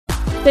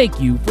Thank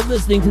you for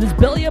listening to this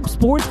Belly Up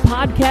Sports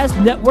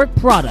Podcast Network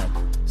product.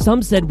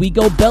 Some said we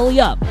go belly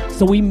up,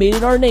 so we made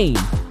it our name,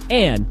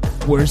 and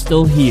we're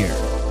still here.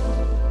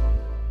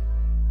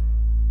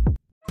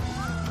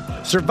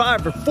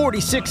 Survivor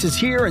 46 is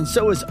here, and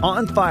so is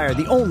On Fire,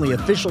 the only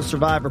official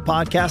Survivor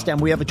podcast, and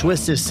we have a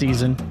twist this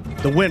season.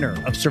 The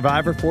winner of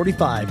Survivor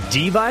 45,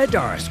 Dee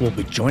Valladares, will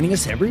be joining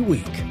us every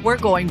week. We're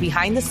going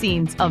behind the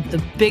scenes of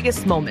the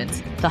biggest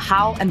moments, the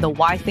how and the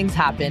why things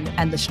happen,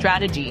 and the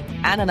strategy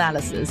and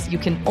analysis you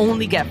can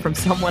only get from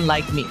someone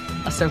like me,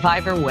 a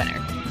Survivor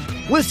winner.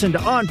 Listen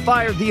to On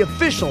Fire, the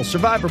official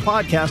Survivor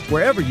podcast,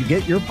 wherever you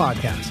get your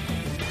podcasts.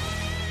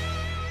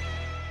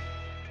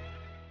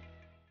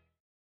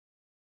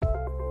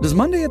 Does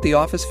Monday at the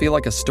office feel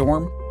like a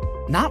storm?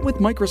 Not with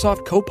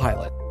Microsoft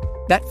Copilot.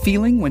 That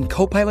feeling when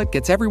Copilot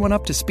gets everyone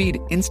up to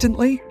speed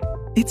instantly?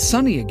 It's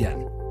sunny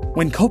again.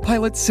 When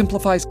Copilot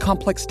simplifies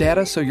complex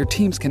data so your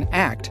teams can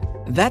act,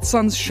 that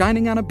sun's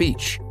shining on a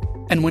beach.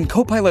 And when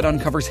Copilot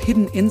uncovers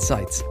hidden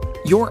insights,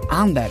 you're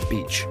on that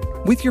beach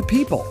with your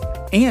people,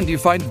 and you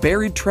find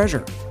buried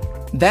treasure.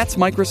 That's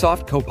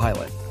Microsoft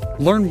Copilot.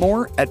 Learn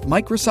more at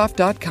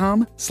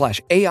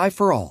Microsoft.com/AI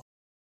for all.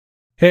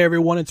 Hey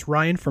everyone, it's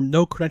Ryan from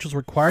No Credentials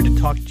Required to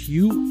talk to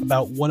you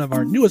about one of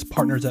our newest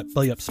partners at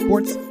Belly Up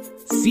Sports,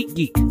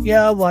 SeatGeek.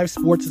 Yeah, live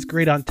sports is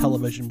great on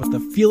television, but the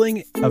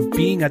feeling of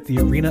being at the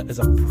arena is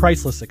a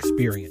priceless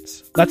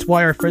experience. That's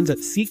why our friends at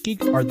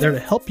SeatGeek are there to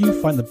help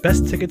you find the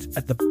best tickets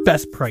at the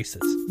best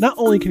prices. Not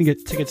only can you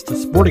get tickets to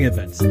sporting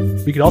events,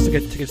 but you can also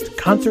get tickets to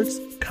concerts,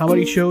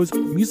 comedy shows,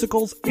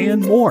 musicals,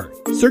 and more.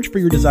 Search for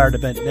your desired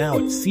event now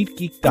at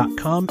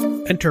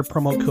SeatGeek.com, enter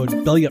promo code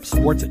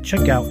BellyUpSports at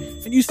checkout,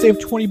 and you save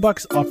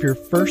 $20 off your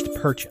first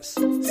purchase.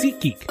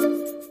 SeatGeek.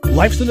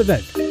 Life's an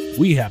event.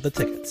 We have the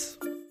tickets.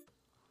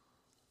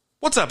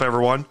 What's up,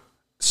 everyone?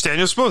 It's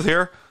Daniel Smooth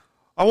here.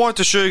 I wanted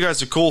to show you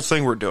guys a cool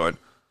thing we're doing.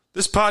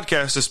 This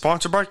podcast is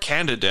sponsored by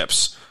Canada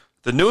Dips,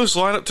 the newest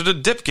lineup to the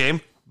dip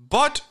game,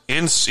 but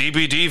in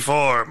CBD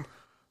form.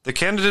 The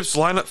Canada Dips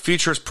lineup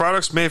features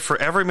products made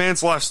for every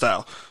man's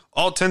lifestyle.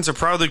 All 10s are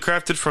proudly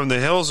crafted from the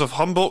hills of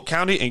Humboldt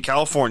County in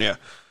California.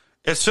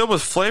 It's filled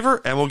with flavor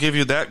and will give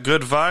you that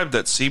good vibe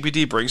that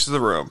CBD brings to the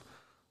room.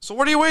 So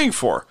what are you waiting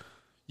for?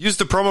 Use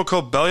the promo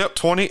code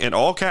BELLYUP20 in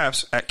all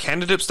caps at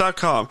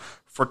CanadaDips.com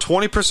for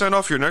 20%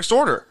 off your next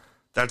order.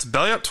 That's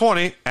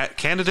BELLYUP20 at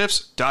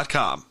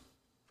CanadaDips.com.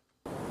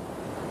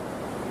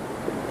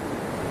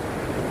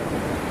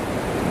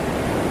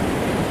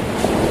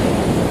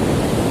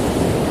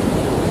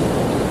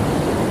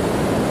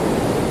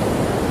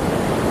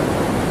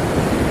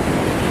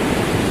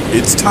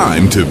 It's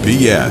time to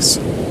BS.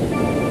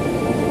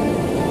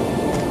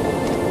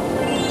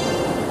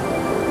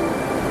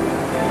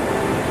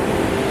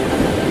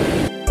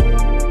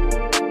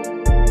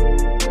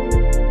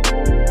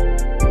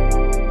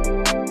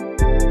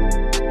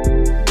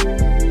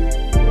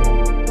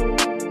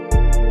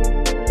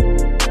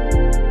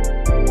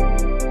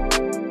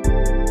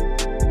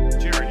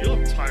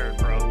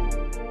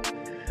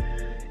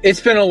 It's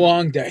been a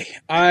long day.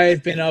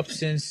 I've been up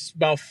since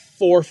about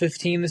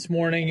 4:15 this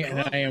morning, and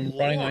I am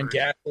running on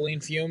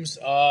gasoline fumes.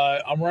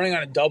 I'm running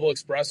on a double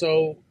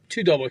espresso,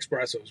 two double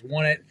espressos,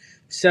 one at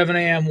 7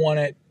 a.m., one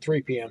at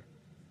 3 p.m.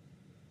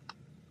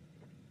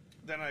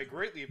 Then I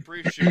greatly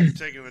appreciate you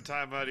taking the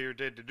time out of your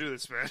day to do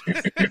this, man.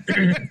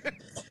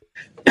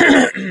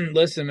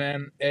 Listen,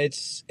 man,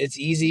 it's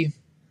easy.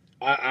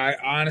 I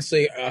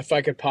honestly, if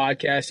I could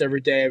podcast every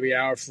day, every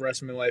hour for the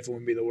rest of my life, it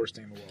wouldn't be the worst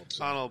thing in the world.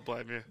 So. I don't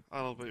blame you,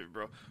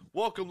 bro.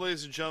 Welcome,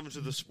 ladies and gentlemen,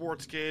 to the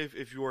Sports Cave.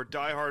 If you are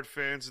diehard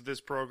fans of this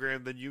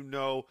program, then you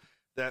know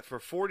that for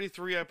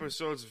 43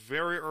 episodes,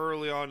 very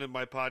early on in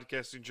my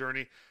podcasting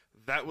journey,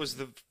 that was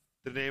the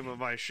name of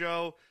my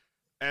show.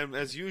 And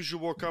as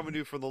usual, we're coming to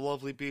you from the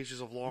lovely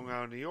beaches of Long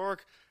Island, New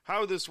York.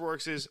 How this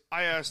works is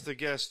I ask the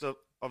guest of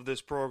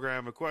this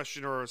program a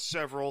question or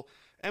several,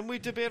 and we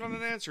debate on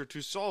an answer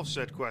to solve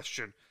said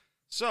question.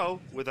 So,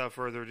 without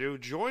further ado,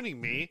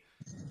 joining me,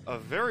 a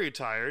very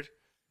tired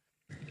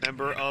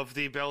member of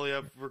the Belly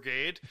Up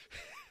Brigade,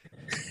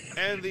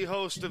 and the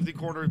host of the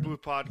Korner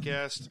Booth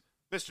podcast,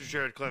 Mr.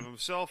 Jared Klim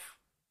himself.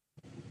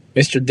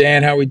 Mr.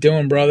 Dan, how we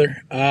doing,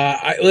 brother?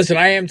 Listen,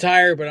 I am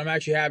tired, but I'm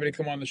actually happy to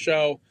come on the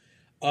show.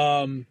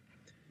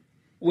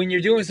 When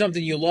you're doing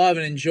something you love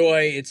and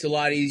enjoy, it's a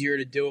lot easier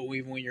to do it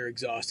even when you're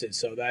exhausted.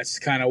 So that's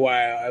kind of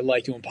why I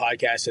like doing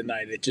podcasts at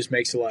night. It just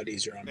makes it a lot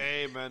easier on me.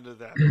 Amen to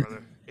that,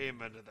 brother.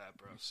 Amen to that,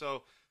 bro.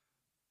 So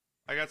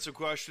I got some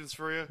questions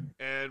for you,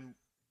 and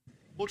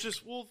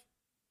we'll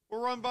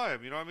run by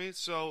them. You know what I mean?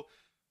 So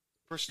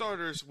for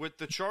starters, with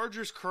the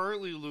Chargers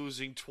currently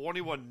losing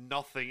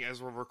 21-0 as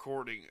we're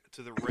recording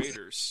to the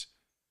Raiders.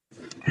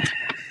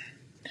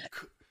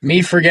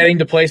 Me forgetting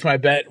to place my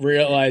bet,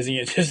 realizing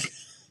it just.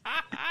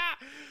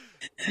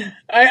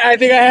 I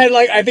think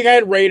I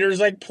had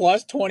Raiders like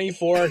plus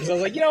 24 because I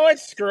was like, you know what,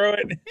 screw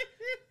it.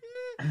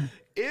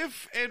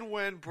 If and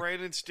when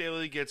Brandon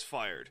Staley gets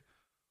fired,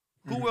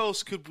 who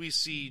else could we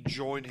see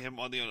join him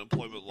on the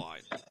unemployment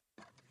line?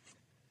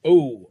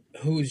 Ooh,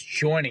 who's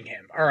joining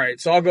him? All right,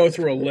 so I'll go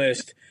through a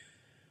list.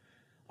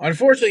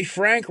 Unfortunately,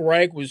 Frank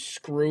Reich was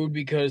screwed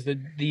because the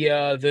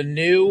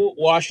new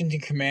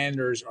Washington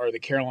Commanders are the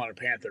Carolina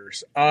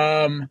Panthers.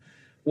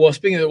 Well,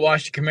 speaking of the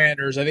Washington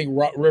Commanders, I think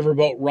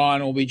Riverboat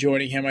Ron will be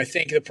joining him. I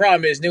think the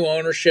problem is new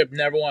ownership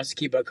never wants to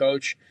keep a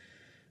coach.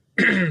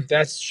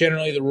 That's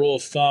generally the rule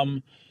of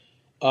thumb.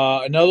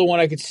 Another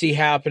one I could see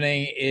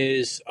happening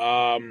is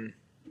I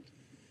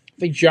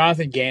think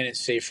Jonathan Gannon's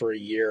safe for a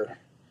year.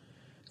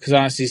 Because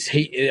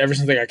honestly, ever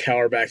since they got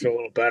Keller back, they're a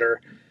little better.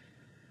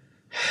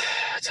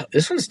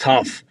 This one's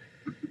tough.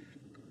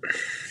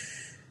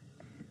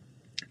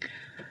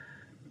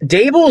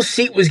 Dable's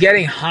seat was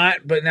getting hot,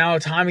 but now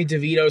Tommy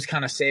DeVito's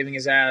kind of saving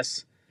his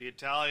ass. The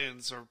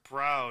Italians are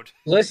proud.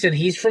 Listen,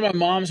 he's from my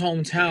mom's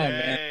hometown,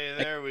 man. Hey,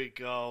 there we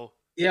go.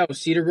 Yeah,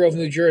 Cedar Grove,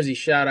 New Jersey.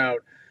 Shout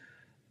out.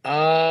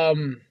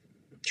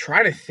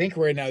 Try to think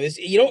right now.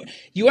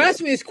 You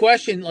asked me this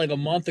question like a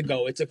month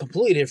ago. It's a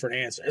completely different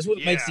answer. That's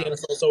what makes the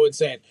NFL so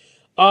insane.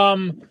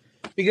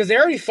 Because they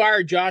already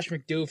fired Josh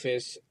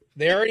McDoofus.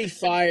 They already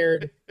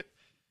fired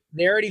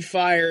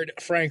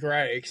Frank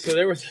Reich. So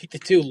there was like the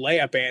two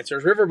layup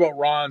answers. Riverboat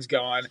Ron's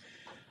gone.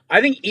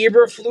 I think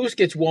Eberflus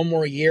gets one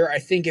more year. I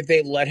think if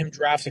they let him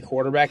draft a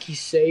quarterback,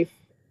 he's safe.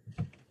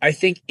 I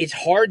think it's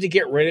hard to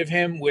get rid of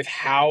him with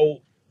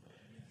how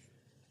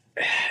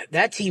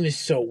that team is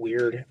so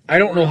weird. I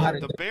don't know how to.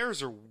 The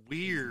Bears are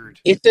weird.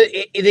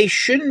 They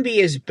shouldn't be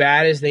as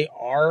bad as they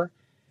are.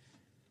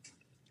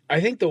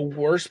 I think the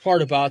worst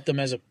part about them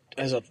as a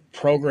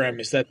program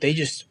is that they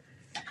just.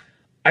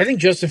 I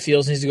think Justin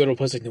Fields needs to go to a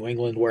place like New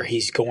England where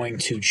he's going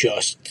to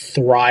just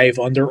thrive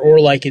under, or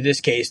like in this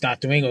case,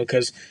 not New England,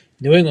 because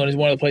New England is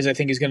one of the places I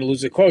think is going to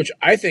lose the coach.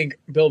 I think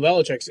Bill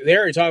Belichick's. They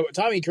already talked about.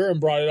 Tommy Curran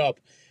brought it up.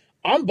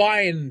 I'm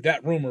buying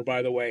that rumor,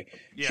 by the way.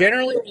 Yeah.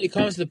 Generally, when it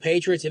comes to the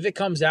Patriots, if it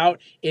comes out,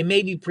 it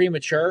may be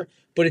premature,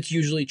 but it's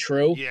usually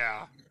true.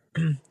 Yeah.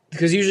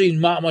 Because usually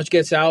not much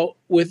gets out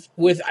with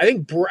I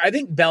think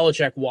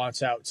Belichick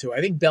wants out too. I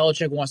think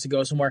Belichick wants to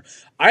go somewhere.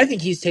 I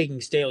think he's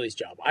taking Staley's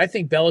job. I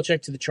think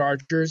Belichick to the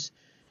Chargers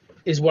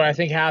is what I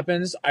think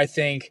happens. I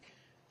think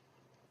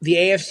the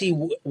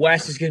AFC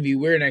West is going to be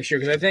weird next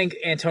year because I think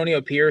Antonio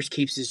Pierce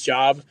keeps his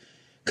job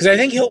because I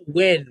think he'll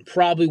win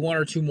probably one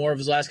or two more of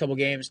his last couple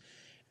games.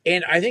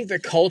 And I think the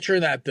culture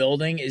in that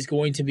building is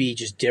going to be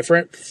just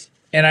different.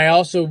 And I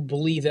also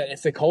believe that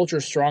if the culture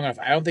is strong enough,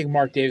 I don't think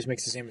Mark Davis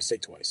makes the same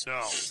mistake twice.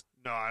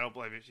 No, I don't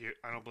blame you.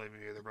 I don't blame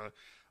you either,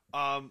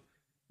 brother.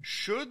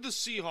 Should the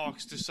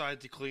Seahawks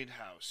decide to clean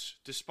house,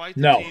 despite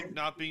the team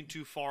not being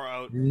too far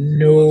out of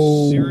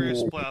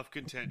serious playoff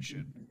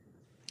contention?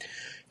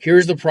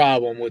 Here's the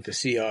problem with the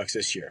Seahawks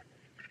this year.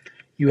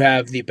 You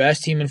have the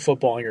best team in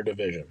football in your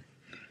division.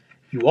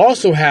 You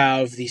also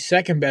have the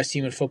second best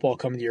team in football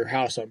coming to your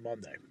house on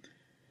Monday.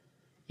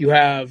 You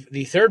have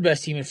the third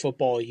best team in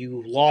football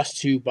you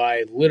lost to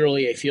by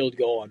literally a field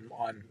goal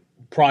on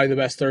probably the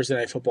best Thursday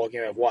night football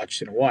game I've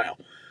watched in a while.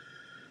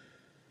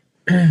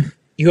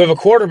 You have a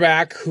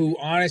quarterback who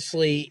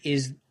honestly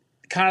is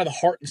kind of the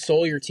heart and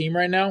soul of your team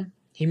right now.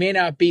 He may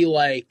not be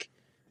like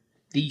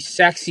the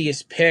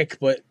sexiest pick,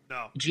 but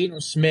Geno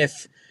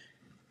Smith,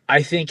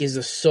 I think, is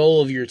the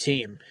soul of your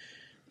team.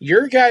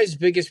 Your guys'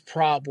 biggest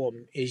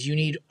problem is you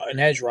need an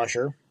edge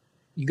rusher.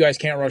 You guys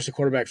can't rush the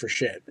quarterback for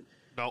shit.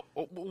 No,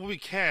 we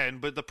can,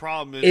 but the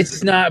problem is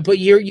it's not. But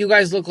you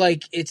guys look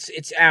like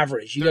it's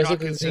average. You guys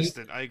look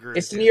consistent. I agree.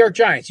 It's the New York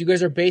Giants. You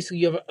guys are basically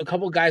you have a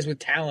couple guys with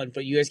talent,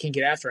 but you guys can't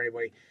get after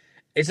anybody.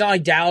 It's not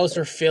like Dallas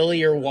or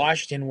Philly or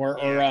Washington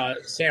or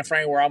San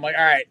Fran where I'm like,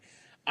 all right,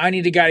 I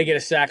need a guy to get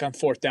a sack on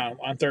fourth down,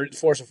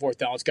 force a fourth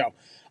down. Let's go.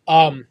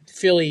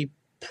 Philly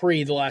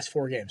pre the last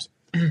 4 games.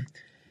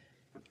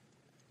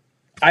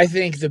 I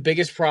think the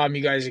biggest problem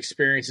you guys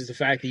experience is the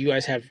fact that you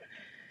have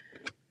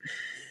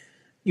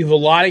a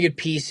lot of good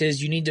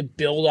pieces. You need to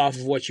build off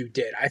of what you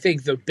did. I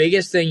think the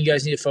biggest thing you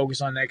guys need to focus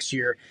on next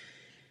year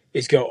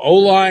is go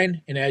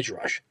O-line and edge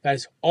rush. That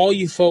is all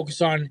you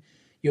focus on.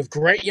 You have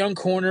great young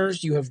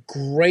corners. You have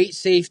great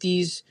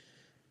safeties,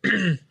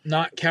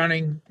 not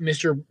counting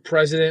Mr.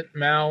 President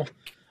Mao.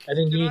 I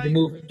think you need to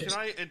move him. Can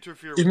I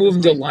interfere? Just move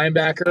him to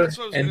linebacker. That's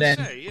what I was going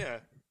to say,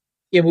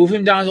 yeah, move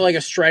him down to like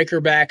a striker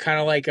back, kind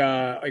of like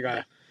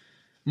a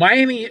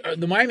Miami.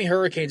 The Miami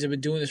Hurricanes have been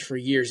doing this for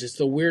years. It's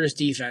the weirdest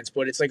defense,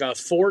 but it's like a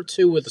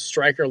 4-2 with a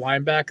striker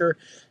linebacker,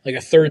 like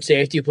a third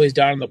safety who plays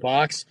down in the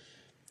box.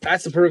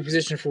 That's the perfect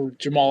position for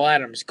Jamal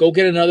Adams. Go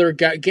get another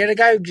guy. Get a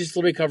guy who just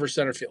literally covers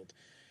center field.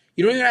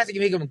 You don't even have to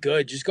make him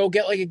good. Just go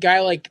get like a guy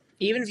like,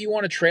 even if you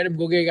want to trade him,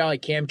 go get a guy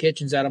like Cam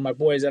Kitchens out of my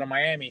boys out of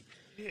Miami.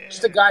 Yeah.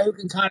 Just a guy who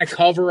can kind of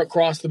cover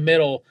across the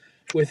middle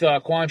with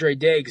Quandre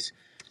Diggs.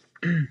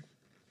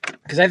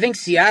 Because I think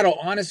Seattle,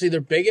 honestly,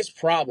 their biggest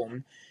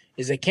problem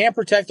is they can't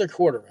protect their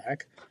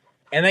quarterback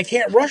and they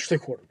can't rush their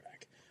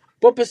quarterback.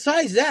 But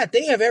besides that,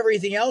 they have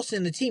everything else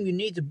in the team you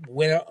need to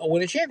win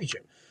a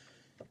championship.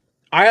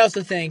 I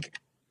also think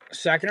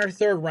second or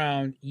third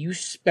round, you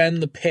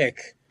spend the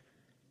pick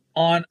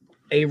on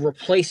a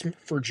replacement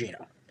for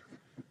Geno.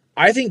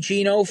 I think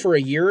Geno for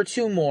a year or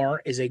two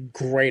more is a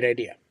great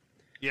idea.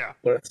 Yeah.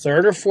 But a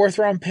third or fourth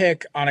round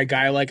pick on a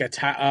guy like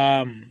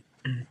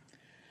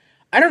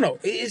I don't know.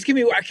 It's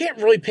gonna be. I can't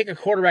really pick a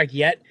quarterback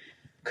yet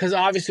because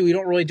obviously we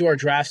don't really do our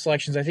draft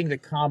selections. I think the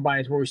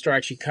combine is where we start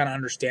actually kind of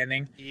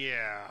understanding.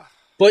 Yeah.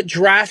 But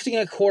drafting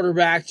a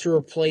quarterback to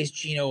replace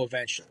Geno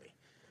eventually.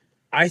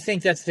 I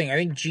think that's the thing. I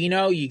think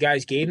Geno, you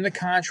guys gave him the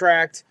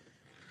contract.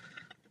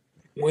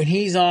 When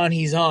he's on,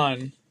 he's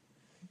on.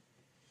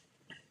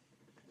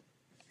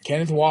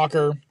 Kenneth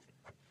Walker,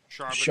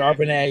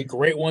 Charbonnet,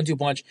 great 1-2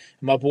 punch.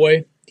 And my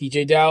boy,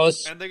 DJ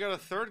Dallas. And they got a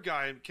third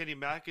guy, Kenny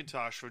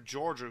McIntosh from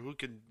Georgia, who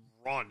can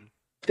run.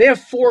 They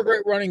have 4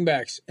 great running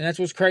backs, and that's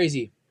what's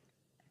crazy.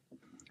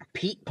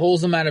 Pete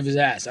pulls them out of his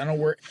ass. I don't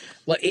know where.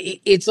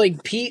 It's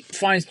like Pete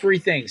finds 3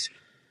 things: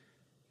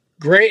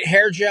 great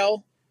hair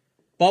gel,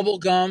 bubble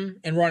gum,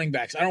 and running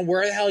backs. I don't know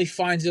where the hell he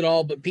finds it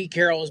all, but Pete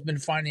Carroll has been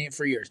finding it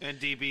for years. And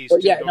DBs.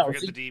 But yeah, don't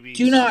forget the DBs.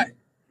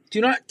 Do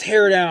not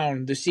tear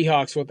down the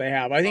Seahawks what they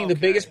have. I think the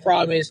biggest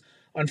problem is,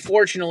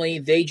 unfortunately,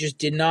 they just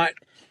did not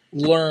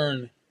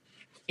learn.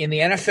 In the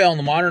NFL, in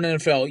the modern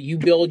NFL, you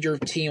build your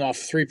team off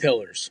 3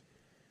 pillars: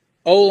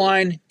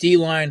 O-line,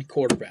 D-line,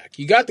 quarterback.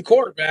 You got the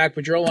quarterback,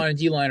 but your O-line and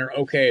D-line are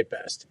okay at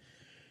best.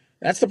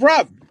 That's the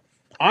problem.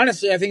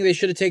 Honestly, I think they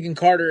should have taken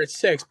Carter at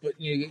 6, but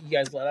you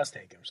guys let us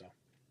take him, so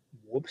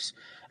whoops.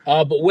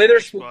 But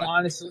Witherspoon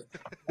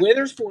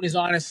is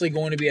honestly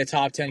going to be a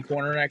top 10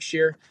 corner next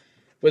year.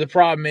 But the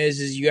problem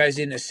is you guys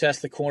didn't assess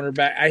the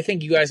cornerback. I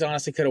think you guys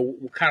honestly could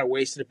have kind of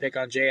wasted a pick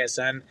on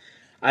JSN.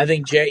 I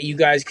think you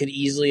guys could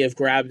easily have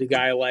grabbed a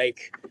guy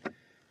like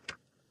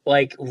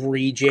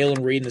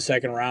Jalen Reed in the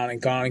second round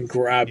and gone and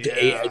grabbed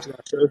a edge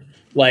rusher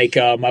like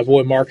my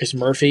boy Marcus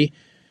Murphy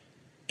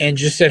and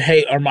just said,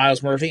 hey, or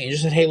Miles Murphy, and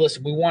just said, hey,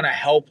 listen, we want to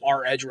help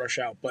our edge rush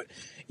out. But,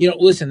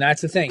 listen,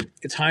 that's the thing.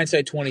 It's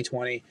hindsight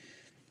 2020.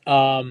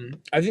 I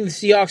think the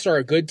Seahawks are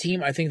a good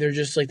team. I think they're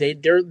just like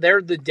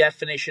they're the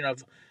definition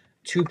of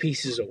 2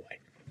 pieces away.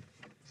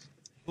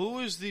 Who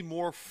is the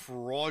more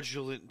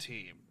fraudulent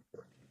team?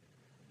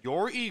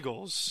 Your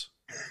Eagles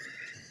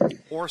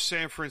or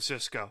San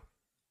Francisco?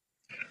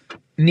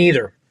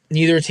 Neither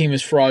team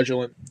is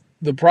fraudulent.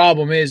 The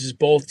problem is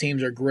both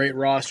teams are great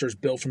rosters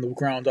built from the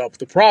ground up.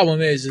 The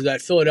problem is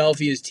that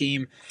Philadelphia's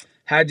team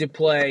had to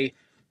play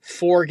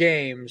 4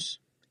 games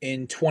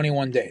in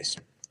 21 days.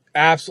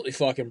 Absolutely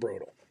fucking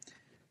brutal.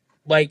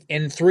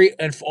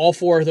 And all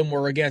 4 of them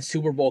were against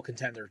Super Bowl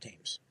contender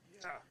teams.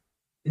 Yeah.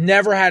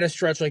 Never had a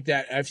stretch like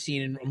that I've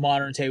seen in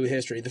modern day with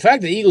history. The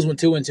fact that the Eagles went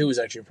 2-2 is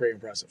actually pretty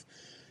impressive.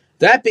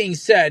 That being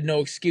said, no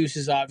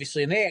excuses,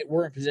 obviously, and they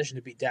were in position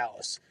to beat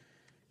Dallas.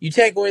 You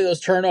take away those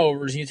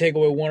turnovers, and you take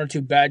away 1 or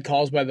 2 bad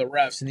calls by the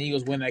refs, and the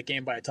Eagles win that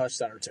game by a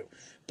touchdown or 2.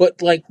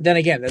 But, then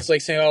again, that's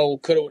like saying, oh,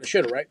 coulda, woulda,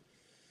 shoulda, right?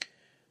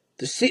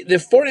 The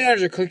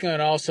 49ers are clicking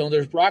on all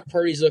cylinders. Brock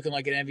Purdy's looking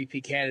like an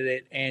MVP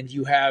candidate, and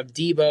you have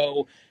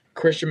Debo,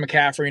 Christian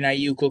McCaffrey, and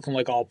Ayuk looking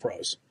like all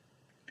pros.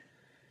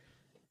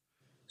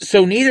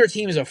 So neither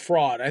team is a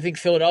fraud. I think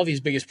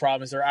Philadelphia's biggest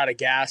problem is they're out of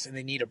gas and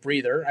they need a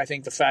breather. I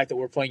think the fact that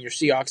we're playing your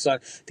Seahawks on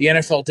the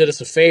NFL did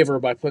us a favor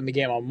by putting the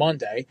game on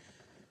Monday,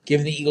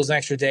 giving the Eagles an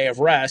extra day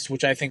of rest,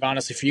 which I think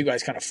honestly for you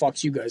guys kind of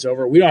fucks you guys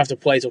over. We don't have to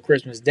play till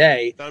Christmas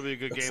Day. That'll be a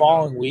good the game.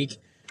 Following week,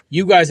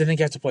 you guys I think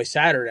have to play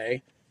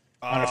Saturday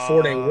on a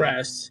 4-day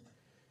rest.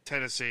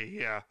 Tennessee,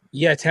 yeah.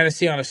 Yeah,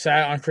 Tennessee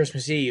on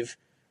Christmas Eve,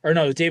 or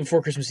no, the day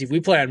before Christmas Eve. We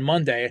play on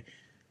Monday,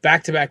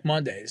 back-to-back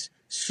Mondays.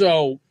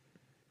 So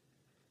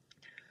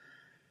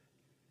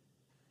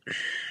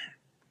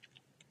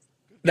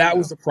that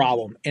was the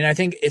problem. And I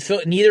think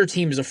neither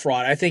team is a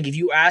fraud. I think if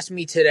you ask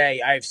me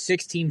today, I have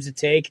 6 teams to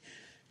take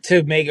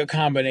to make a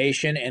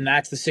combination, and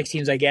that's the 6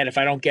 teams I get. If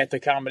I don't get the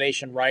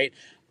combination right,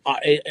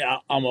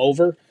 I'm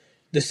over.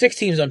 The 6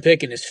 teams I'm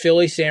picking is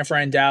Philly, San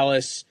Fran,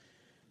 Dallas,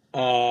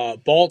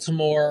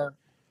 Baltimore,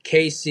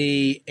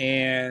 KC,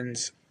 and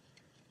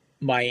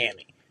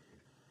Miami.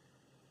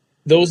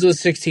 Those are the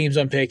 6 teams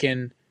I'm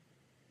picking.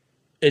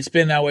 It's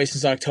been that way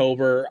since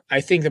October.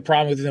 I think the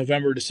problem with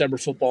November, December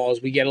football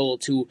is we get a little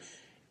too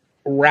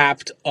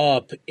wrapped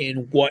up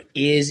in what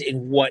is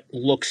and what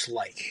looks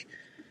like.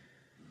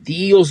 The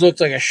Eagles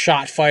looked like a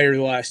shot fighter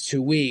the last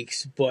 2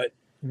 weeks, but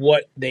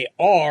what they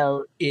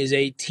are is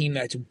a team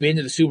that's been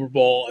to the Super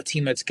Bowl, a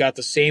team that's got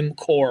the same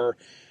core,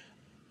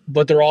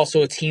 but they're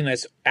also a team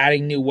that's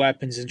adding new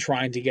weapons and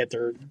trying to get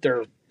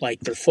their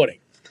footing.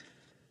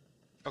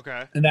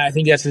 Okay. And I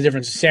think that's the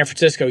difference. San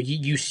Francisco,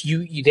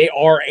 they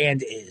are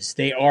and is.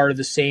 They are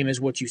the same as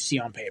what you see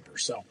on paper.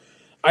 So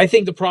I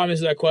think the problem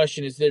is that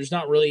question is there's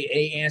not really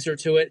a answer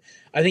to it.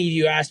 I think if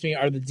you ask me,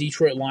 are the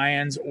Detroit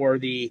Lions or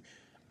the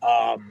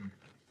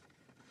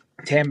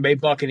Tampa Bay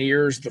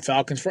Buccaneers, the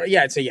Falcons,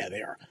 I'd say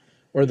they are.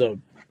 Or the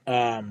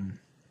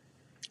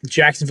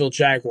Jacksonville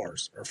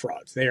Jaguars are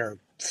frauds. They are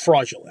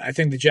fraudulent. I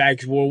think the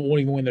Jags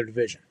won't even win their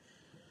division.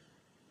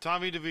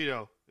 Tommy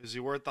DeVito, is he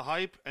worth the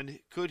hype? And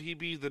could he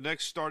be the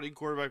next starting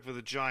quarterback for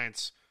the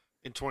Giants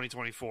in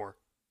 2024?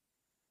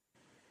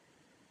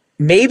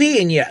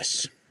 Maybe and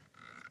yes.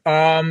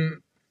 I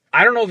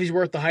don't know if he's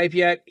worth the hype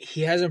yet.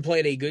 He hasn't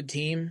played a good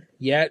team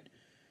yet.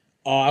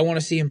 I want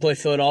to see him play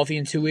Philadelphia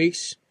in 2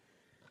 weeks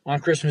on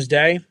Christmas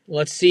Day.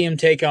 Let's see him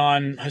take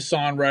on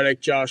Hassan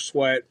Reddick, Josh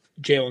Sweat,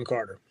 Jalen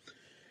Carter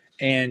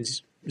and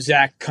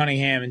Zach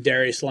Cunningham and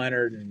Darius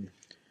Leonard and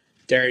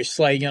Darius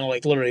Slay,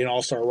 like literally an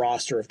all-star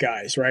roster of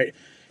guys, right?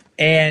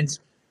 And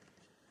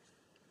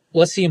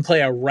let's see him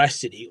play a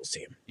rested Eagles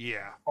team.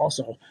 Yeah.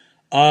 Also,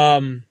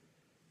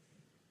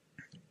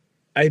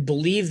 I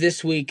believe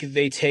this week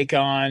they take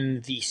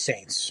on the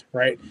Saints,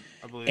 right?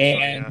 I believe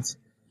and so, yeah.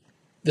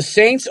 The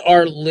Saints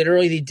are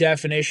literally the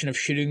definition of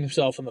shooting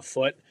themselves in the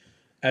foot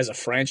as a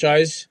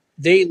franchise.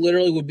 They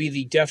literally would be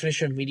the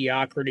definition of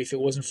mediocrity if it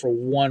wasn't for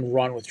one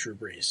run with Drew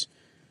Brees.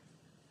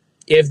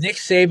 If Nick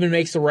Saban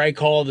makes the right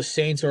call, the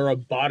Saints are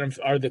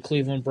the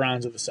Cleveland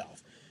Browns of the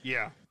South.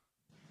 Yeah.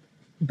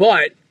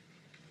 But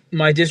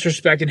my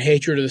disrespect and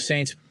hatred of the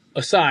Saints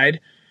aside,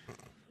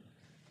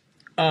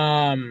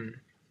 I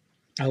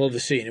love the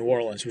city, New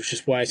Orleans, which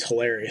is why it's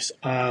hilarious.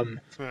 Been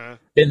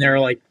there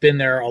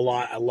a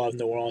lot. I love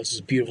New Orleans. It's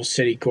a beautiful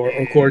city,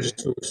 gorgeous,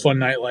 fun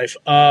nightlife.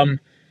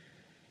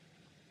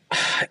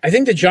 I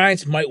think the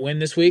Giants might win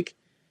this week.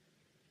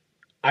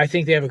 I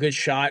think they have a good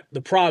shot.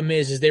 The problem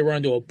is they run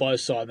into a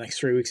buzzsaw the next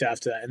 3 weeks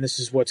after that, and this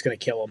is what's going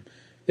to kill them.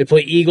 They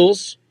play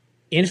Eagles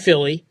in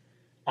Philly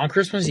on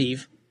Christmas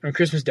Eve, on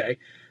Christmas Day.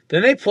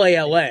 Then they play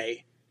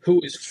L.A.,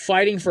 who is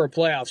fighting for a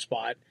playoff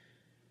spot.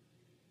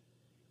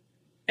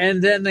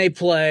 And then they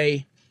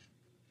play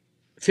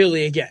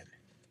Philly again.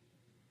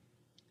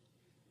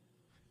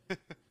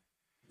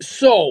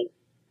 So,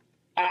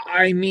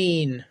 I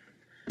mean,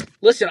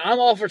 listen, I'm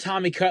all for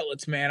Tommy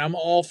Cutlets, man. I'm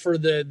all for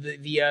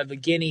the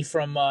guinea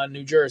from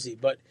New Jersey.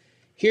 But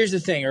here's the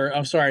thing,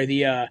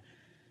 the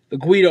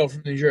Guido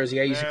from New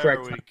Jersey. I used the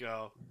correct. There we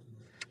go.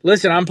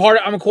 Listen, I'm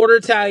a quarter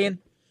Italian.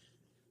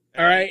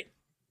 All right.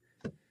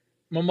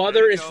 My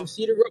mother is from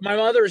Cedar Grove. My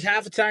mother is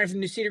half Italian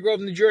from Cedar Grove,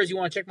 New Jersey. You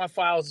want to check my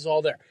files? It's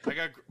all there.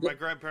 My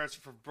grandparents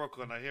are from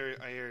Brooklyn. I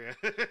hear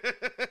you.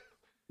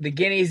 The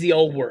guinea is the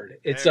old word.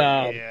 It's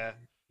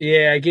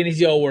yeah, guinea's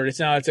the old word. It's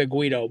a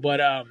Guido.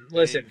 But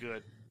listen,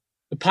 good.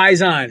 The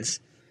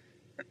Paisans.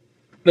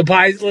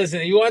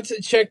 Listen, you want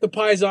to check the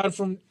Paisan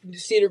from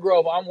Cedar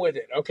Grove? I'm with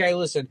it. Okay,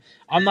 listen,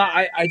 I'm not.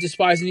 I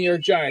despise the New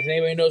York Giants.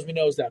 Anybody who knows me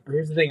knows that. But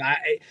here's the thing: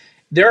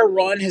 their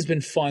run has been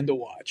fun to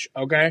watch.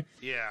 Okay.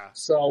 Yeah.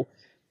 So.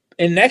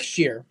 And next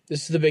year,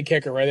 this is the big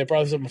kicker, right? They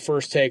brought this up in my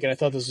first take, and I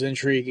thought this was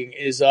intriguing,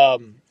 is,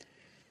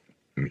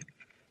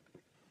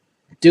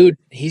 dude,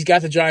 he's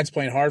got the Giants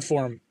playing hard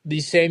for him.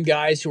 These same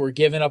guys who are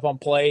giving up on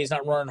plays,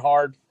 not running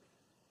hard.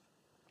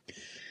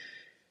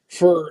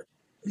 For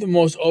the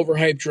most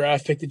overhyped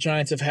draft pick the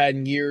Giants have had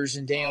in years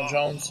in Daniel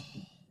Jones,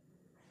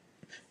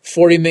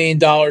 $40 million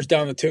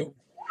down the tube,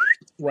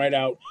 right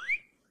out.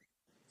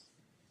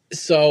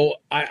 So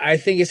I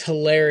think it's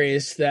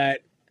hilarious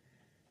that,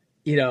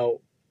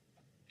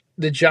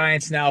 the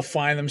Giants now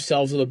find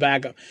themselves with a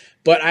backup.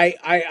 But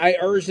I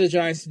urge the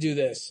Giants to do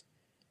this.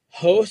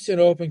 Host an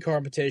open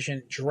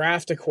competition,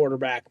 draft a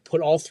quarterback, put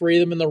all three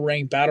of them in the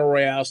ring, battle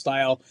royale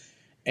style,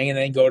 and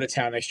then go to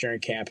town next year in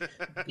camp.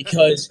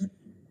 Because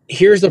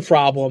here's the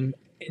problem.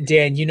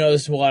 Dan, you know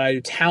this is what I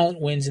do.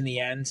 Talent wins in the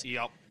end.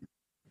 Yep.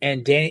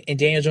 And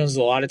Daniel Jones has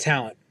a lot of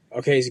talent.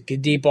 Okay, he's a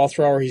good deep ball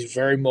thrower. He's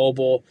very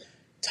mobile.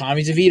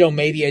 Tommy DeVito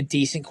may be a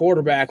decent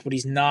quarterback, but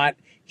he's not.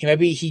 He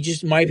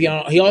also might be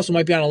on a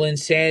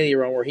Linsanity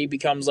run where he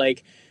becomes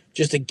like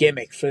just a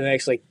gimmick for the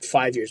next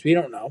 5 years. We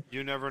don't know.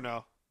 You never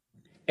know.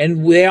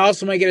 And they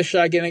also might get a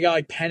shot getting a guy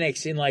like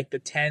Penix in the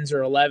 10s or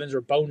 11s or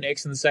Bo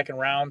Nix in the second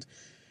round.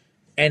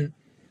 And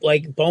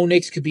Bo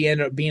Nix could end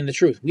up being the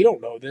truth. We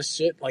don't know this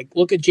shit.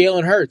 Look at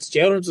Jalen Hurts.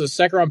 Jalen Hurts was a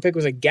second round pick,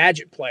 was a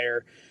gadget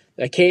player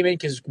that came in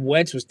because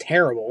Wentz was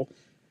terrible.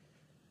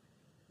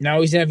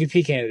 Now he's an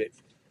MVP candidate.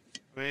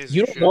 Amazing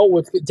you don't know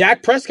what's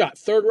Dak Prescott,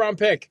 third round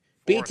pick.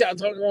 Beats out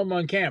Tony Romo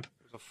in camp.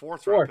 It was a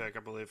fourth round pick, I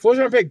believe. Fourth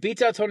round pick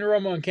beats out Tony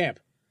Romo in camp.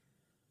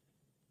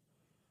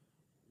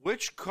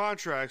 Which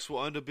contracts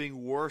will end up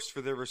being worse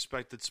for their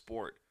respected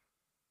sport?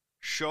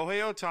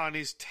 Shohei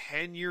Ohtani's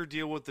 10-year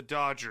deal with the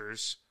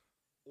Dodgers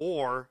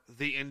or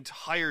the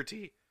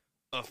entirety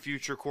of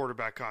future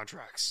quarterback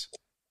contracts?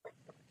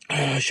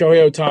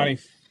 Shohei Ohtani.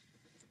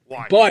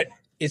 Why? But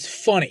it's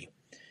funny.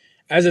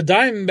 As a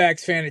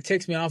Diamondbacks fan, it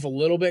ticks me off a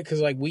little bit because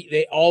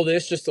they all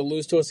this just to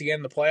lose to us again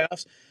in the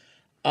playoffs.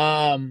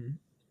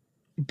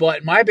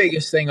 But my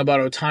biggest thing about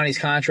Ohtani's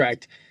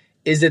contract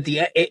is that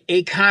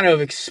it kind of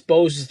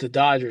exposes the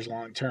Dodgers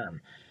long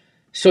term.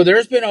 So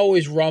there's been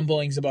always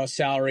rumblings about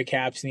salary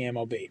caps in the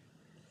MLB.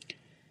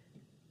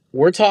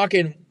 We're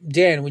talking,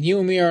 Dan, when you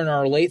and me are in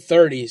our late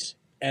 30s,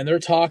 and they're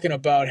talking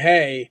about,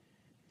 hey,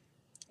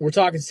 we're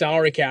talking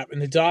salary cap,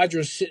 and the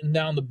Dodgers sitting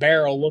down the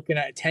barrel looking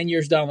at 10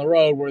 years down the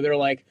road where they're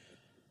like,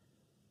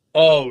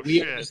 we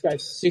have this guy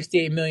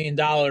 $68 million.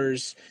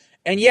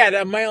 And yeah,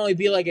 that might only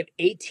be an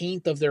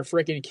 18th of their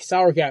freaking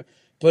salary cap.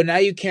 But now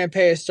you can't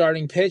pay a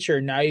starting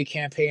pitcher. Now you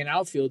can't pay an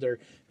outfielder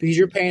because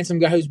you're paying some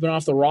guy who's been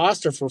off the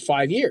roster for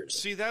 5 years.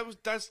 See,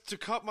 that's to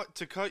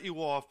cut you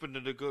off, but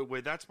in a good way.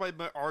 That's my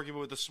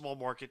argument with the small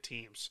market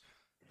teams.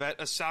 That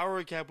a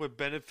salary cap would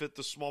benefit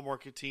the small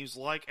market teams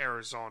like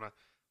Arizona,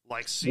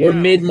 like Seattle.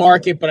 We're mid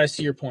market, but I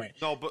see your point.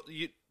 No,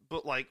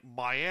 But like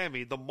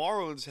Miami, the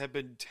Marlins have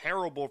been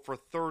terrible for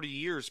 30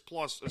 years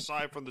plus,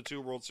 aside from the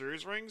 2 World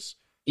Series rings.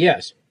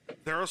 Yes.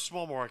 They're a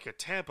small market.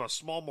 Tampa,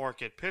 small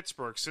market.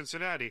 Pittsburgh,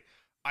 Cincinnati.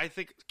 I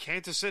think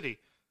Kansas City.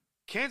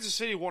 Kansas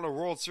City won a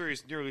World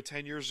Series nearly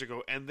 10 years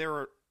ago, and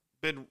they're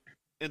been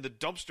in the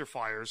dumpster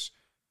fires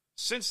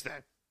since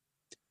then.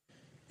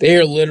 They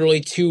are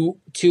literally two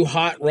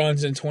hot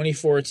runs in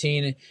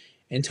 2014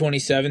 and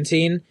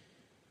 2017.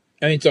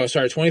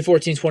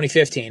 2014,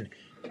 2015,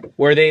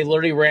 where they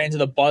literally ran into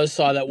the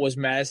buzzsaw that was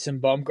Madison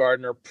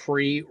Bumgarner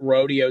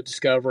pre-rodeo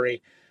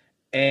discovery,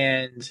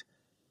 and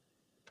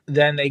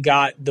then they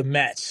got the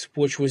Mets,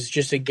 which was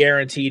just a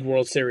guaranteed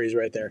World Series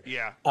right there.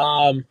 Yeah.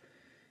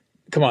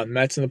 Come on,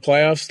 Mets in the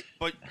playoffs.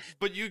 But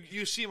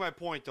you see my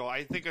point, though.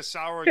 I think a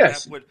salary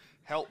Yes. cap would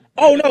help.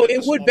 Oh no,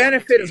 it would small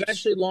benefit market teams.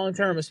 eventually long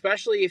term,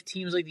 especially if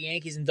teams like the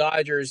Yankees and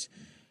Dodgers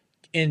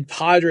and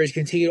Padres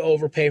continue to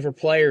overpay for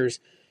players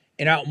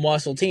and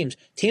outmuscle teams.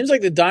 Teams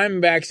like the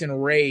Diamondbacks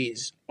and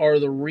Rays are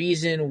the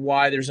reason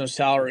why there's no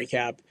salary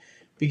cap.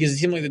 Because a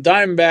team like the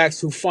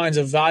Diamondbacks, who finds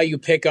a value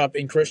pickup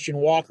in Christian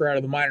Walker out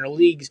of the minor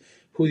leagues,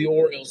 who the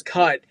Orioles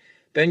cut,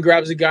 then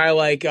grabs a guy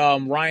like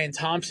Ryan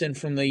Thompson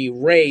from the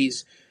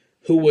Rays,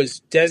 who was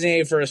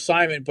designated for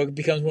assignment but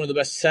becomes one of the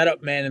best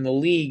setup men in the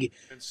league.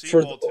 And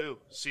Seawald, too.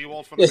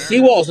 Seawald from the Mariners.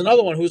 Seawald's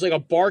another one who's like a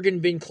bargain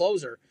bin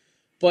closer.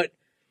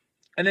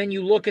 And then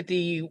you look at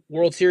the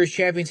World Series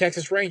champion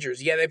Texas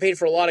Rangers. Yeah, they paid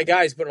for a lot of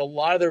guys, but a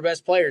lot of their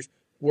best players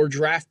were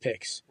draft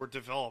picks. Were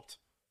developed.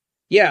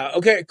 Yeah,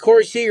 okay,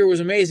 Corey Seager was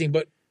amazing,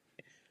 but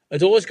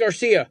Adolis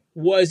Garcia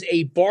was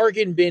a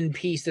bargain bin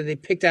piece that they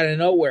picked out of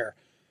nowhere.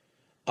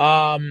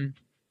 Freaking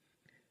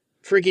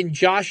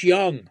Josh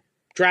Young,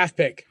 draft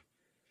pick.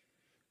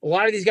 A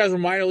lot of these guys were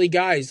minor league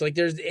guys. Like,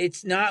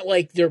 it's not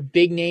like they're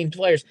big name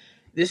players.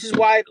 This is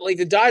why, like,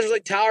 the Dodgers,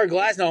 like Tyler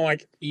Glasnow, I'm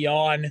like,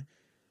 yawn.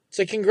 It's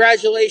like,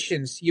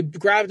 congratulations. You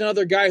grabbed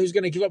another guy who's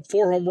going to give up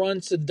 4 home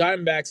runs to the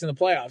Diamondbacks in the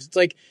playoffs. It's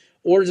like,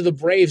 or to the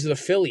Braves or the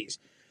Phillies.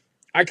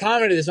 I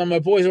commented this on my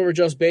boys over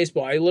Just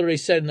Baseball. I literally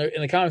said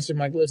in the comments, I'm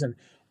like, listen,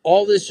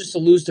 all this just to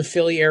lose to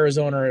Philly,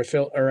 Arizona,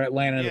 or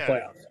Atlanta in the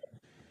playoffs.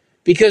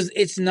 Because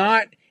it's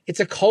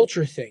a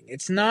culture thing.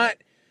 It's not,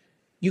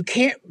 you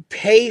can't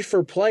pay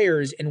for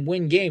players and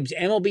win games.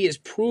 MLB has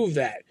proved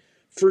that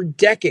for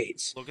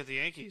decades. Look at the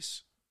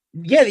Yankees.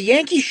 Yeah, the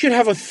Yankees should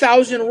have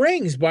 1,000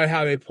 rings by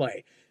how they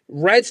play.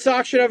 Red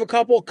Sox should have a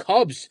couple.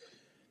 Cubs.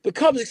 The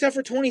Cubs, except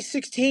for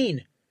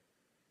 2016.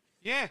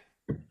 Yeah.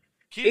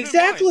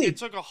 Exactly. It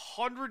took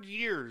 100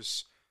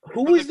 years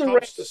who's been the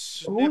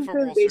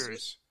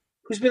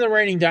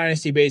reigning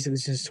dynasty basically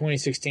since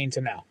 2016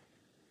 to now?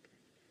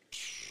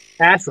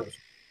 Astros.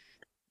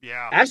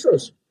 Yeah.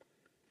 Astros.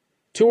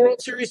 2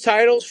 World Series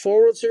titles,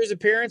 4 World Series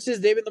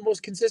appearances. They've been the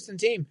most consistent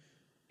team.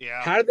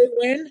 Yeah. How did they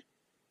win?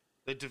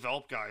 They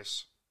develop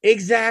guys.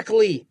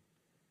 Exactly.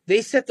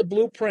 They set the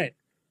blueprint.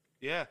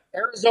 Yeah.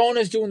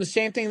 Arizona's doing the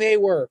same thing they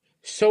were.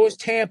 So is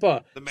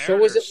Tampa.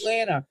 So is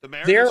Atlanta.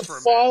 They're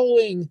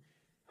following.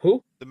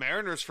 Who? The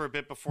Mariners for a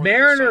bit before.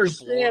 Mariners.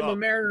 They decided to blow it up. The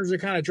Mariners are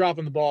kind of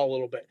dropping the ball a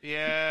little bit.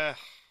 Yeah.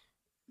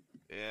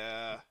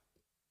 Yeah.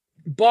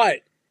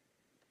 But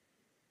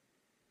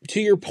to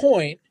your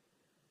point,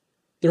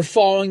 they're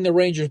following the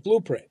Rangers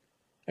blueprint.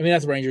 I mean,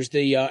 not the Rangers,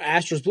 the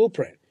Astros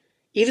blueprint.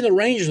 Even the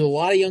Rangers with a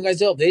lot of young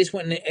guys up, they just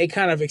went and they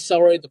kind of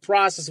accelerated the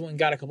process and went and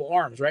got a couple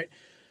arms, right?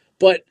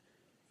 But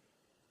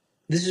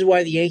this is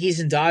why the Yankees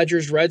and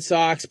Dodgers, Red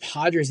Sox,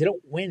 Padres, they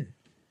don't win.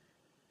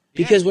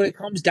 Because when it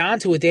comes down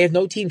to it, they have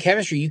no team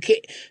chemistry. You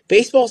can't.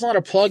 Baseball's not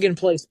a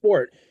plug-and-play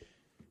sport.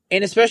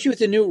 And especially with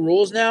the new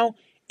rules now,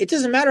 it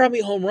doesn't matter how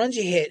many home runs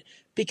you hit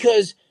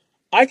because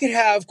I could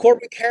have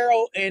Corbin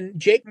Carroll and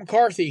Jake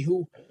McCarthy,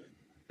 who,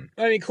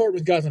 I mean,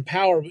 Corbin's got some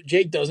power, but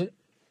Jake doesn't.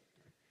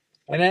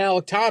 And then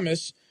Alec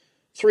Thomas,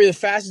 3 of the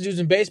fastest dudes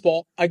in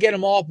baseball. I get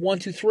them all up 1,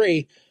 2,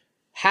 3.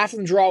 Half of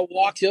them draw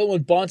walks. The other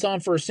one bunts on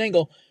for a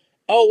single.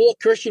 Oh, look,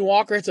 Christian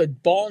Walker hits a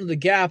ball into the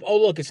gap. Oh,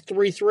 look, it's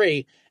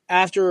 3-3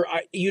 after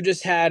you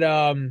just had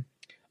Ohtani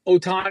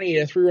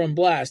a 3-run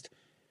blast.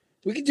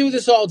 We could do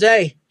this all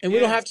day, and we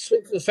don't have to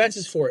swing for the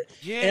fences for it.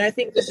 Yeah. And I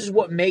think this is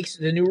what makes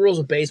the new rules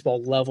of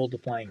baseball level the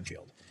playing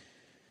field.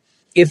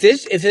 If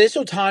this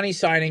Ohtani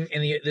signing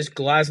and this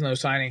Glasnow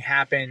signing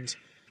happened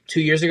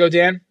 2 years ago,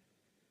 Dan,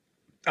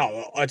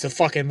 it's a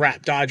fucking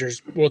wrap.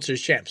 Dodgers World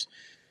Series champs.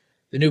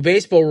 The new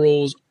baseball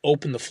rules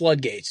open the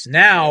floodgates.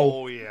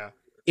 Now,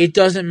 it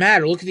doesn't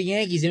matter. Look at the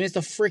Yankees. They missed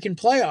the freaking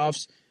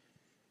playoffs,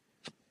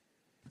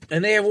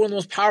 and they have one of the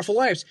most powerful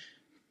lineups.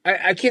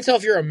 I can't tell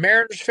if you're a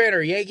Mariners fan or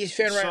a Yankees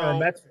fan right now or a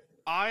Mets fan.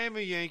 I am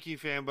a Yankee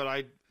fan, but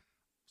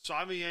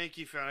I'm a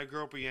Yankee fan. I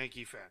grew up a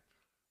Yankee fan,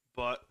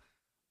 but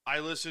I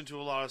listen to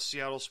a lot of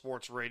Seattle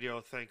sports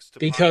radio thanks to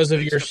your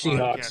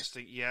Seahawks.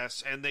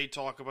 Yes, and they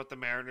talk about the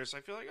Mariners.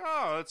 I feel like,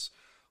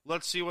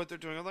 let's see what they're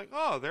doing. I'm like,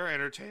 they're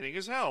entertaining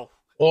as hell.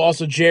 Well,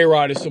 also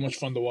J-Rod is so much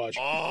fun to watch.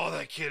 Oh,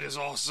 that kid is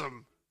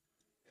awesome.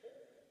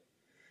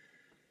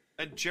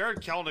 And Jared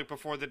Kelenic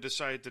before they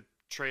decided to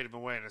trade him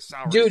away in a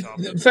salary. Dude,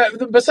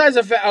 besides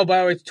the fact, by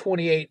the way,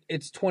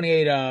 it's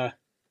 28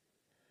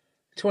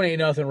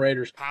 28-0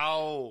 Raiders.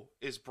 How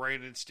is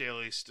Brandon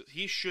Staley?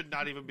 He should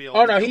not even be able.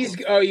 Oh no,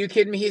 are you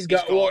kidding me? He's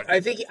got. Well, gone. I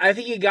think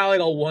he got like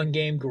a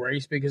 1-game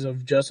grace because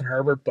of Justin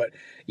Herbert. But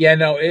yeah,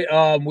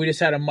 no. We just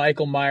had a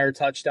Michael Meyer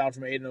touchdown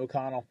from Aiden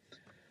O'Connell.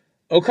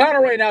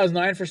 O'Connell right now is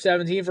 9 for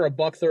 17 for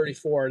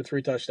 $134 and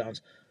 3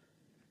 touchdowns.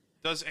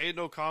 Does Aiden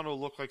O'Connell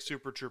look like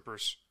Super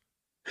Troopers?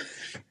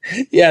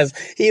 Yes,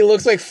 he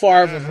looks like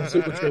Farva from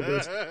Super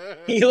Troopers.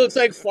 He looks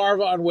like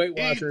Farva on Weight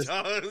Watchers. He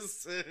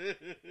does.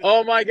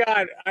 Oh my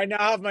God! I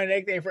now have my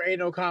nickname for Aiden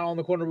O'Connell in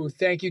the corner booth.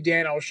 Thank you,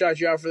 Dan. I'll shout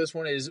you out for this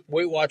one. Is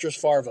Weight Watchers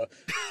Farva.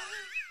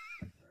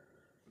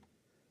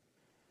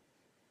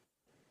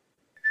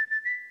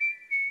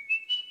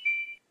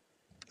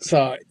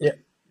 So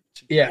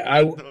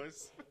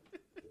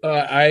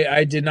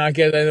I did not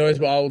get that noise,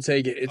 but I will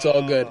take it. It's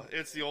all good.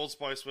 It's the Old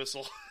Spice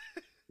whistle.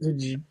 No,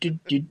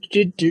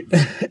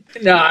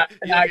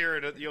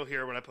 You'll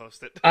hear it when I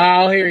post it.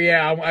 I'll hear.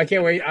 Yeah, I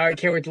can't wait. I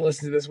can't wait to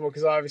listen to this one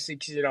because obviously,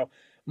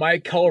 my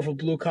colorful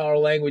blue collar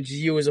language.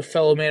 You, as a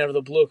fellow man of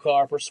the blue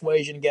collar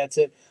persuasion, gets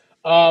it.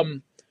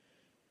 The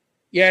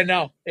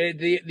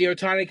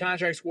Ohtani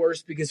contract's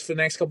worse because for the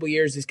next couple of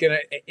years, it's gonna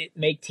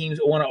make teams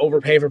want to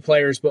overpay for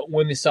players. But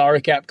when the salary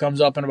cap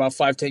comes up in about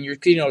 5-10 years,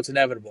 it's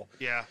inevitable.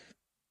 Yeah,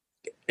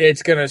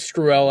 it's gonna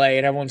screw LA,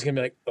 and everyone's gonna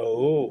be like,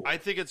 "Oh." I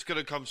think it's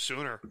gonna come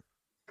sooner.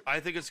 I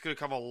think it's going to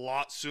come a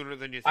lot sooner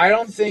than you think. I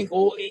don't think.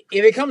 Well,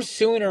 if it comes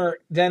sooner,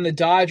 then the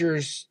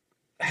Dodgers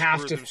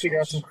have to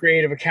figure out some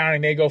creative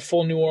accounting. They go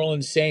full New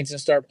Orleans Saints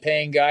and start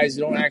paying guys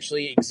that don't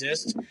actually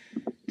exist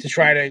to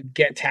try to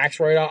get tax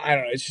write-off. I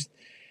don't know.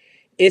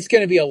 It's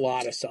going to be a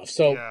lot of stuff.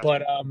 So, yeah.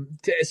 But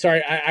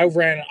sorry, I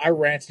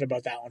ranted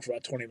about that one for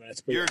about 20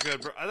 minutes. But You're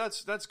good, bro.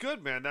 That's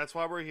good, man. That's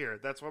why we're here.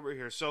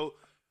 So,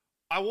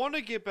 I want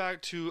to get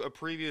back to a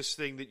previous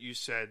thing that you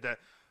said that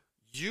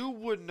you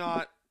would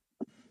not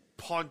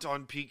punt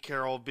on Pete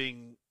Carroll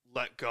being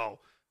let go.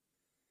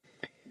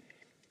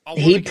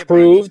 He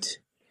proved.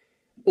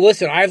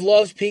 Listen, I've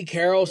loved Pete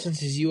Carroll since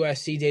his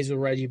USC days with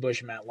Reggie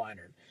Bush and Matt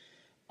Leinart.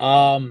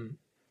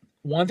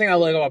 One thing I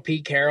like about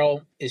Pete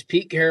Carroll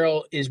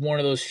is one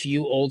of those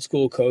few old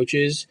school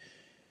coaches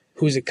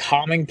who's a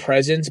calming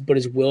presence but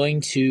is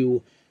willing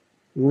to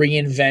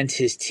reinvent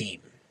his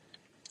team.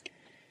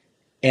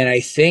 And I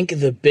think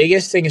the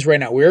biggest thing is right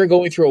now we're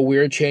going through a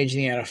weird change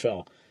in the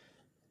NFL.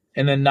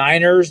 And the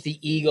Niners, the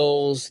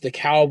Eagles, the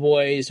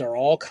Cowboys are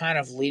all kind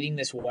of leading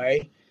this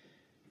way.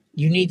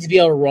 You need to be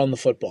able to run the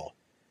football.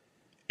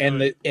 And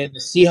the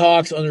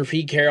Seahawks under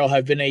Pete Carroll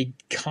have been a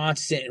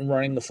constant in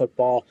running the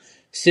football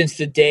since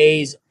the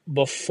days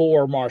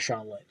before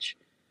Marshawn Lynch.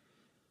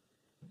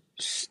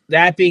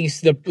 That being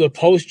the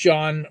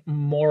post-John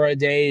Mora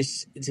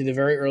days to the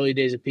very early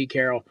days of Pete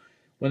Carroll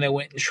when they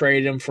went and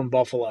traded him from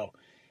Buffalo.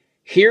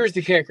 Here's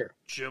the kicker.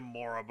 Jim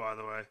Mora, by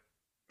the way.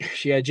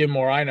 Yeah, Jim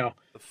Moore, I know.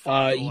 The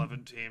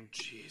 5'11" team,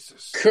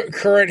 Jesus.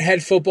 Current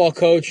head football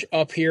coach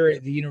up here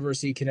at the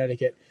University of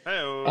Connecticut.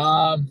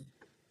 Hey-o.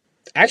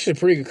 Actually, a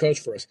pretty good coach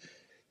for us.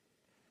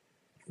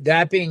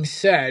 That being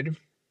said,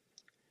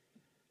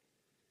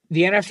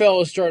 the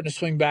NFL is starting to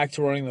swing back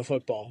to running the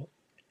football.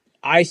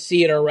 I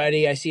see it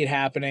already. I see it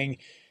happening.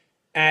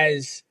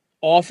 As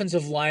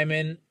offensive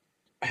linemen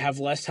have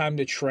less time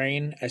to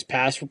train as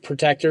pass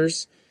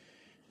protectors,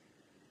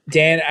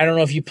 Dan, I don't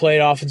know if you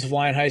played offensive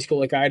line in high school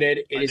like I did.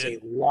 It is a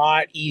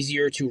lot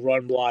easier to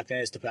run block than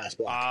it is to pass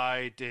block.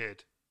 I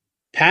did.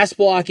 Pass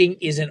blocking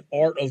is an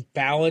art of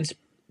balance,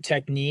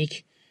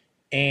 technique,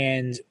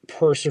 and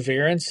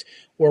perseverance,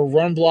 where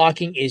run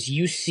blocking is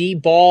you see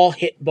ball,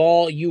 hit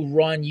ball, you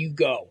run, you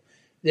go.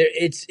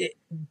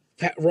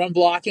 Run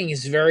blocking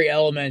is very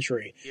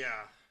elementary. Yeah.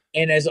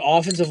 And as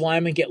offensive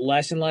linemen get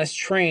less and less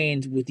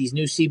trained with these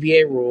new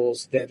CBA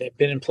rules that have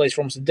been in place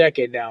for almost a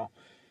decade now,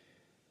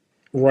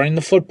 running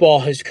the football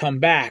has come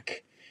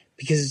back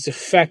because it's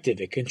effective.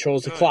 It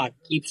controls the clock.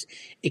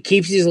 It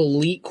keeps these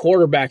elite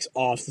quarterbacks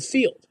off the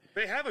field.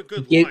 They have a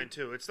good line,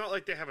 too. It's not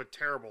like they have a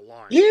terrible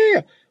line.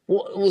 Yeah.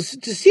 Well, the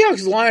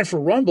Seahawks' line for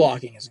run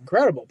blocking is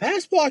incredible.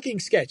 Pass blocking,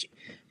 sketchy.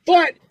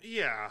 But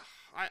yeah,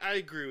 I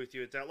agree with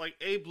you at that. Like,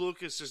 Abe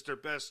Lucas is their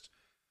best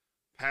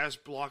pass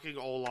blocking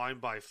O-line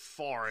by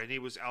far, and he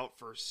was out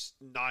for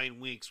 9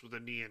 weeks with a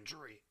knee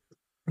injury.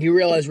 You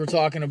realize we're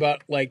talking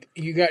about, like,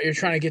 you're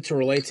trying to get to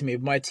relate to me.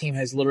 My team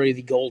has literally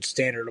the gold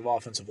standard of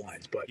offensive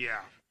lines, but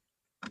yeah,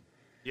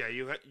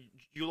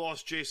 you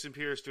lost Jason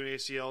Pierce to an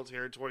ACL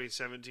tear in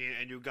 2017,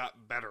 and you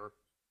got better.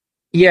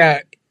 Yeah,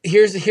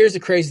 here's the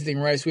crazy thing,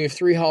 right? So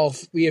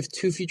we have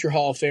 2 future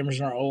Hall of Famers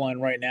in our O-line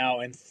right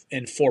now,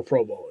 and 4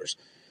 Pro Bowlers.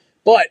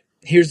 But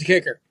here's the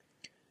kicker: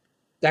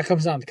 that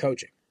comes down to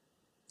coaching.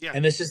 Yeah,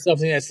 and this is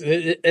something that's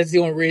the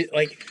only reason.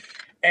 Like,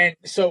 and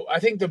so I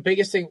think the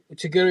biggest thing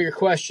to go to your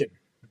question.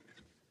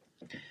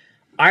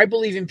 I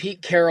believe in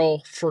Pete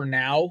Carroll for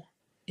now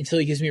until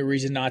he gives me a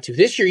reason not to.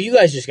 This year, you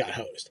guys just got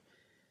hosed.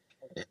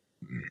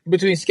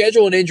 Between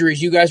schedule and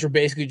injuries, you guys were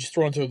basically just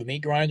thrown through the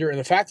meat grinder, and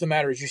the fact of the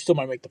matter is you still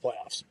might make the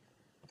playoffs.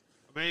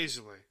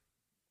 Amazingly.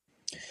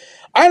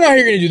 I don't know how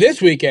you're going to do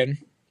this weekend,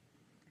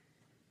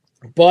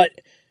 but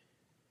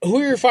Who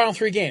are your final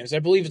 3 games? I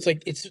believe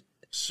it's.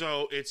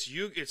 So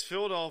it's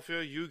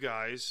Philadelphia, you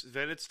guys,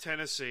 then it's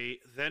Tennessee,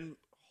 then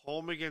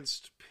home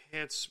against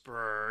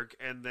Pittsburgh,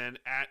 and then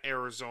at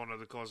Arizona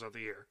to close out the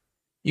year.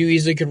 You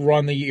easily could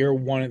run the year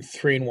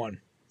 3-1.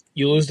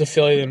 You lose to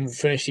Philly, then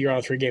finish the year on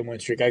a 3-game win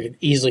streak. I could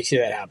easily see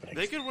that happening.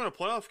 They could win a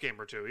playoff game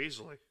or two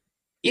easily.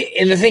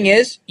 And the thing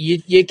is,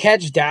 you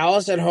catch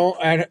Dallas at home,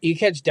 and you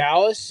catch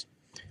Dallas,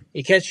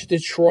 you catch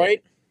Detroit.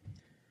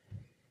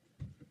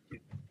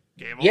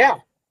 Game on. Yeah,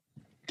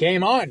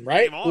 game on,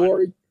 right? Game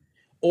on.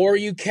 Or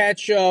you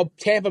catch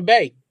Tampa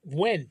Bay,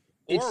 win.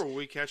 Or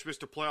we catch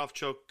Mr. Playoff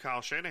choke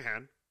Kyle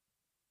Shanahan.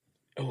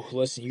 Oh,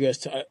 listen, you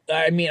guys.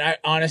 I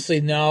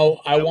honestly no.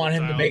 I want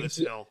him to make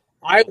it.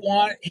 I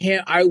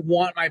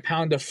want my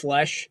pound of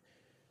flesh,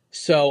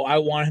 so I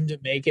want him to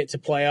make it to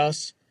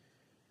playoffs.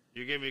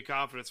 You gave me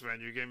confidence,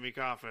 man. You gave me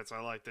confidence. I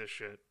like this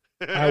shit.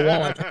 I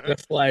want my pound of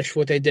flesh.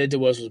 What they did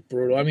to us was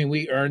brutal. I mean,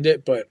 we earned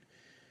it, but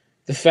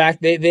the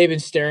fact they've been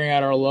staring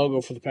at our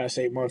logo for the past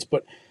 8 months.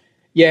 But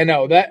yeah,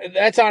 no,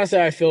 that's honestly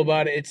how I feel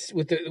about it. It's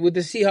with the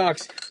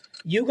Seahawks.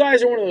 You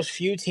guys are one of those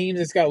few teams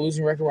that's got a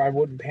losing record where I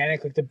wouldn't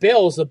panic. Like the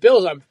Bills. The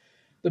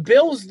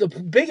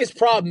biggest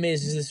problem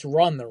is this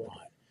run they're on.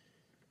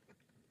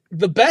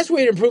 The best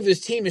way to improve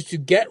this team is to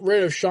get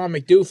rid of Sean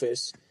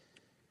McDoofus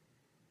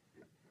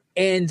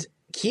and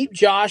keep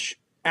Josh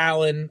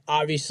Allen,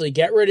 obviously.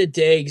 Get rid of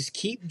Diggs.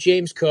 Keep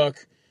James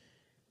Cook.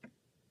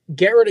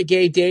 Get rid of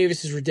Gabe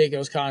Davis's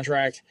ridiculous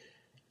contract.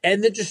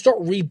 And then just start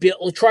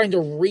trying to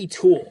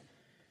retool.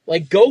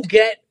 Like, go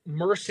get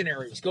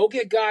mercenaries. Go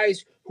get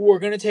guys who are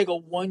going to take a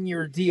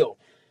 1-year deal.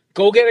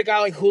 Go get a guy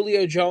like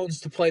Julio Jones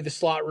to play the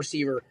slot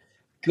receiver.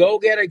 Go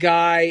get a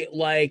guy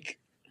like...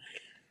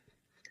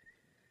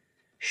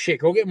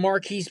 go get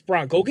Marquise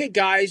Brown. Go get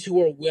guys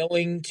who are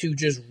willing to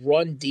just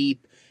run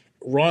deep,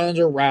 run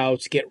under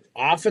routes, get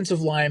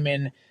offensive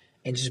linemen,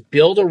 and just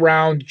build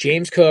around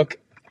James Cook,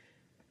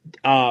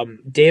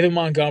 David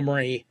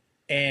Montgomery,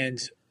 and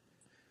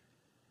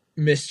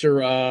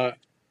Mr.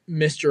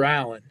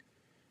 Allen.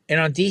 And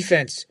on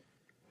defense,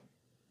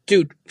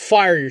 dude,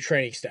 fire your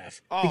training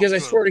staff. Because I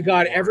swear to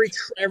God, every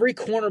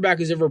cornerback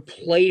who's ever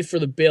played for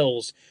the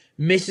Bills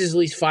misses at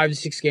least 5 to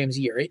 6 games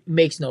a year. It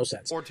makes no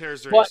sense. Or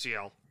tears their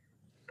ACL.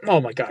 Oh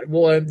my God!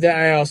 Well,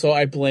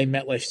 I blame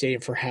MetLife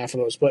Stadium for half of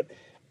those, but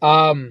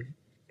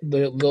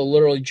the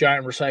literally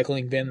giant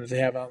recycling bin that they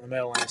have out in the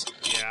Meadowlands.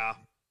 Yeah.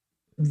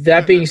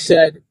 That being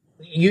said,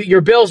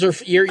 your Bills are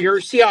your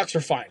Seahawks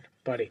are fine,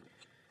 buddy.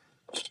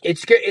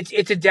 It's good.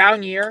 It's a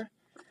down year,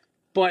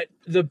 but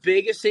the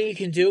biggest thing you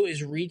can do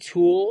is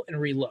retool and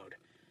reload.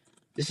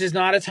 This is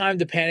not a time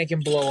to panic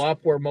and blow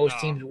up where most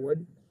teams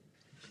would.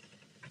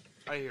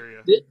 I hear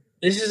you.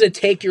 This is a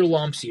take your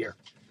lumps year.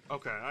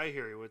 Okay, I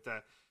hear you with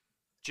that.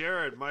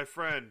 Jared, my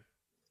friend,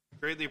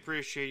 greatly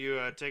appreciate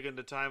you taking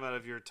the time out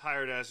of your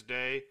tired-ass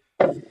day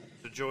to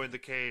join the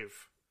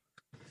cave.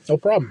 No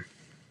problem.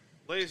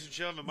 Ladies and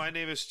gentlemen, my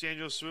name is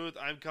Daniel Smooth.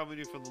 I'm coming to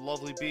you from the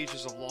lovely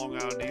beaches of Long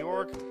Island, New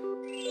York.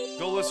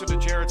 Go listen to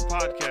Jared's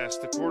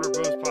podcast, the Korner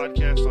Booth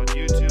Podcast on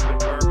YouTube and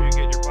wherever you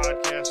get your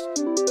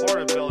podcast.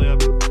 Part of Belly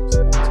Up